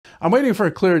I'm waiting for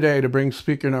a clear day to bring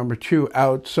speaker number 2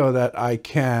 out so that I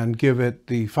can give it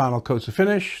the final coats of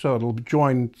finish. So it'll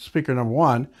join speaker number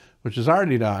 1, which is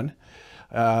already done.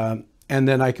 And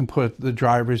then I can put the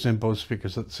drivers in both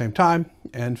speakers at the same time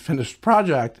and finish the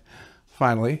project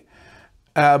finally.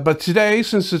 But today,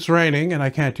 since it's raining and I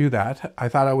can't do that, I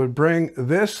thought I would bring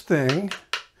this thing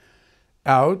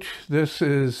out. This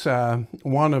is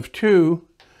one of 2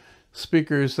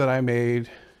 speakers that I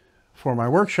made for my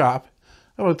workshop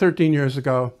about 13 years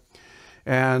ago.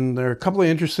 And there are a couple of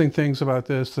interesting things about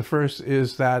this. The first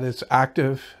is that it's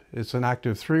active. It's an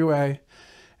active 3-way.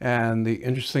 And the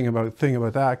interesting thing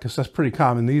about that, because that's pretty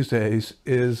common these days,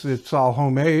 is it's all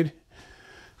homemade.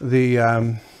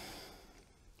 This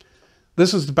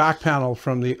is the back panel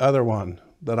from the other one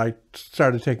that I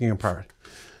started taking apart,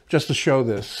 just to show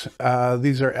this.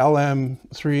 These are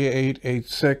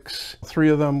LM3886, 3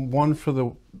 of them, 1 for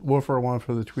the woofer, 1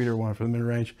 for the tweeter, 1 for the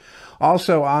mid-range.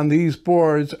 Also on these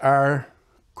boards are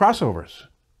crossovers.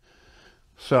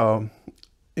 So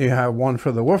you have 1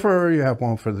 for the woofer, you have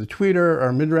 1 for the tweeter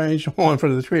or mid-range, 1 for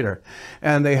the tweeter.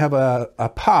 And they have a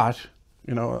pot,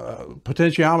 a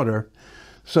potentiometer,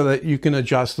 so that you can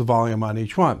adjust the volume on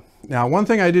each one. Now, one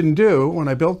thing I didn't do when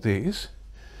I built these,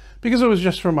 because it was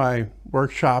just for my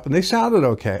workshop and they sounded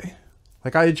okay,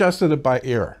 like I adjusted it by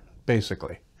ear,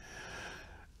 basically.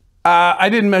 I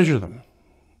didn't measure them.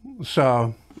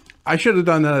 So I should have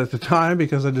done that at the time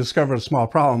because I discovered a small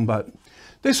problem, but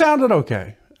they sounded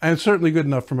okay and certainly good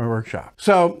enough for my workshop.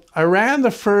 So I ran the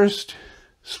first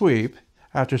sweep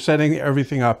after setting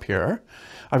everything up here.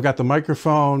 I've got the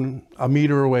microphone a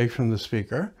meter away from the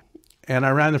speaker, and I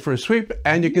ran the first sweep,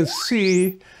 and you can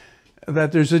see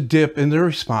that there's a dip in the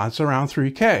response around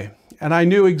 3K. And I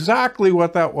knew exactly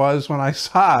what that was when I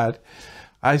saw it.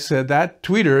 I said, that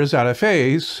tweeter is out of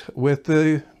phase with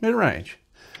the mid-range.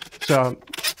 So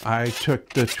I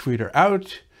took the tweeter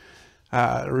out,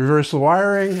 reversed the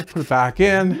wiring, put it back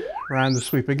in, ran the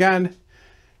sweep again,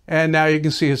 and now you can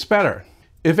see it's better.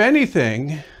 If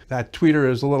anything, that tweeter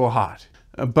is a little hot.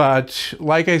 But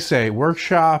like I say,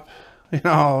 workshop,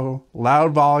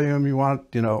 loud volume, you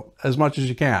want, as much as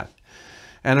you can.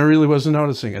 And I really wasn't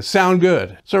noticing it. Sound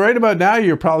good. So right about now,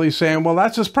 you're probably saying, well,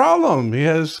 that's his problem. He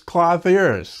has cloth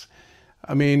ears.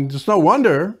 I mean, it's no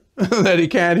wonder that he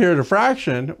can't hear the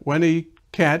fraction when he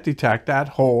can't detect that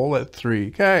hole at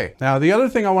 3K. Now, the other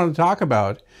thing I want to talk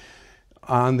about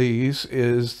on these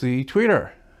is the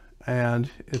tweeter. And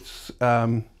it's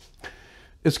kind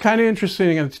of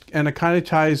interesting, and it kind of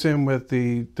ties in with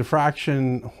the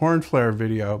diffraction horn flare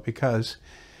video, because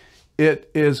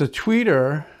it is a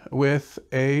tweeter with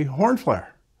a horn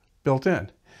flare built in.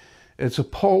 It's a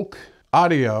Polk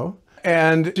audio,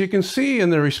 and you can see in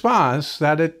the response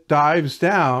that it dives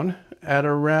down at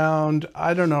around,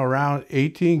 around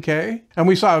 18K. And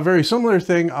we saw a very similar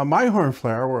thing on my horn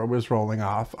flare where it was rolling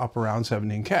off up around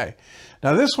 17K.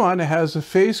 Now this one has a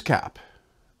phase cap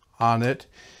on it,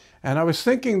 and I was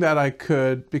thinking that I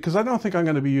could, because I don't think I'm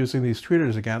going to be using these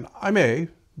tweeters again. I may,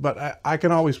 but I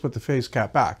can always put the phase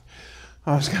cap back.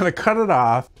 I was going to cut it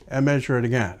off and measure it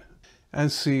again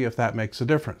and see if that makes a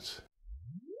difference.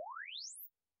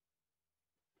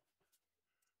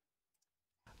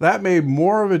 That made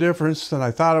more of a difference than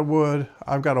I thought it would.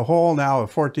 I've got a hole now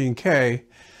of 14K.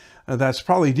 That's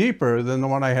probably deeper than the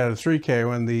one I had at 3K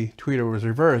when the tweeter was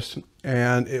reversed.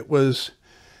 And it was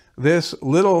this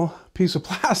little piece of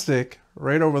plastic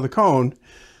right over the cone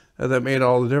that made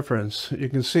all the difference. You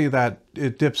can see that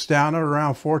it dips down at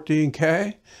around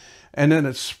 14K. And then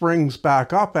it springs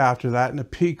back up after that, and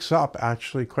it peaks up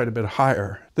actually quite a bit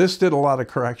higher. This did a lot of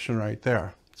correction right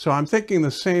there. So I'm thinking the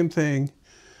same thing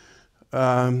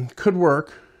could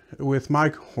work with my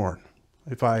horn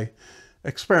if I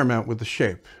experiment with the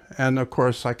shape. And of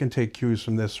course, I can take cues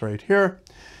from this right here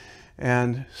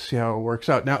and see how it works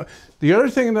out. Now, the other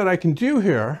thing that I can do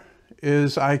here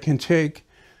is I can take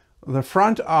the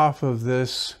front off of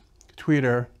this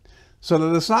tweeter so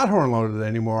that it's not horn loaded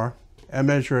anymore, and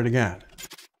measure it again.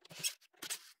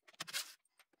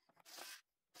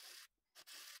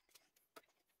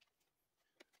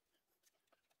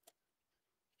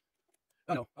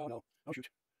 Oh no, oh no, oh shoot.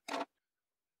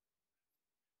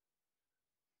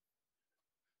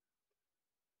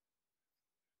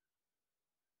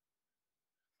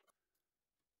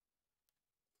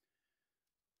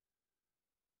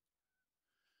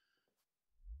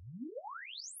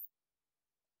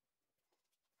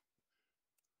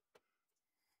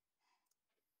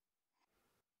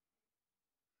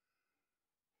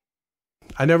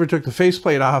 I never took the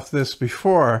faceplate off this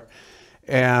before,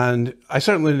 and I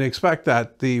certainly didn't expect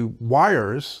that the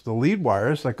wires, the lead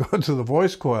wires that go to the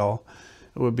voice coil,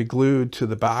 would be glued to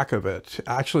the back of it.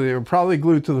 Actually, they were probably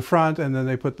glued to the front, and then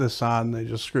they put this on, they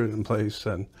just screwed it in place,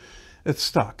 and it's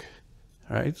stuck.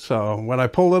 All right, so when I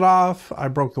pulled it off, I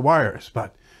broke the wires,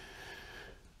 but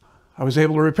I was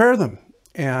able to repair them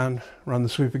and run the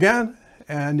sweep again,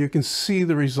 and you can see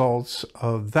the results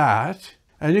of that.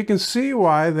 And you can see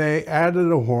why they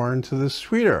added a horn to this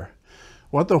tweeter.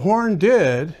 What the horn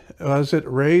did was it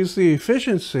raised the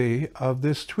efficiency of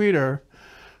this tweeter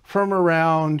from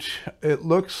around, it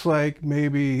looks like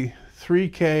maybe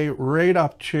 3K right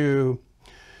up to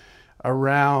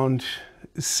around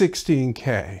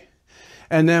 16K.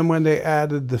 And then when they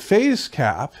added the phase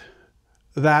cap,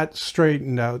 that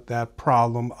straightened out that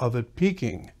problem of it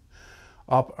peaking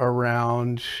up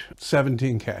around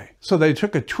 17K. So they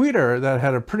took a tweeter that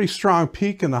had a pretty strong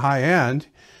peak in the high end,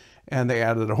 and they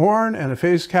added a horn and a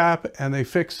phase cap, and they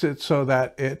fixed it so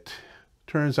that it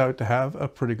turns out to have a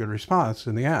pretty good response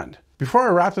in the end. Before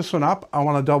I wrap this one up, I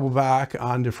want to double back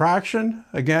on diffraction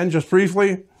again, just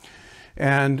briefly,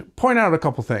 and point out a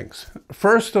couple things.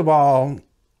 First of all,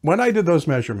 when I did those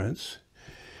measurements,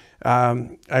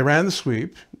 I ran the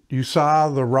sweep. You saw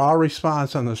the raw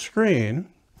response on the screen,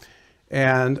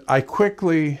 and I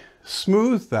quickly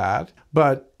smoothed that.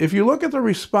 But if you look at the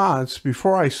response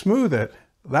before I smooth it,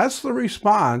 that's the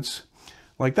response.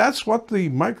 Like, that's what the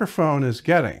microphone is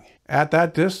getting at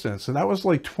that distance. And that was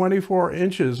like 24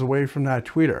 inches away from that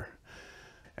tweeter.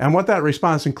 And what that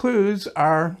response includes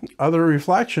are other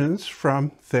reflections from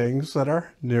things that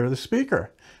are near the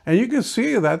speaker. And you can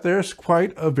see that there's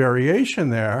quite a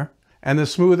variation there. And the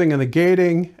smoothing and the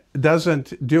gating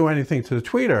doesn't do anything to the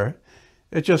tweeter.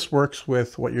 It just works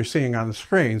with what you're seeing on the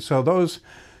screen. So those,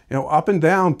 up and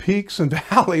down peaks and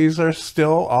valleys are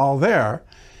still all there.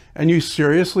 And you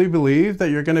seriously believe that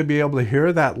you're going to be able to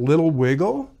hear that little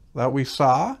wiggle that we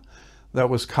saw that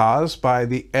was caused by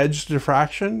the edge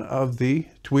diffraction of the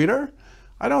tweeter?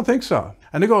 I don't think so.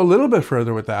 And to go a little bit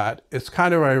further with that, it's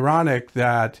kind of ironic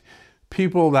that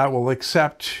people that will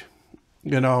accept,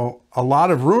 a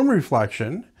lot of room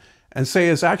reflection and say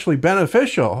it's actually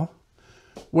beneficial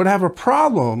would have a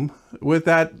problem with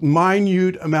that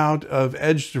minute amount of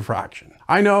edge diffraction.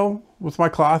 I know with my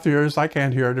cloth ears, I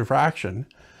can't hear diffraction,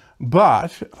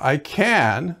 but I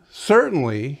can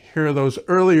certainly hear those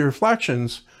early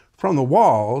reflections from the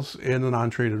walls in an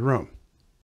untreated room.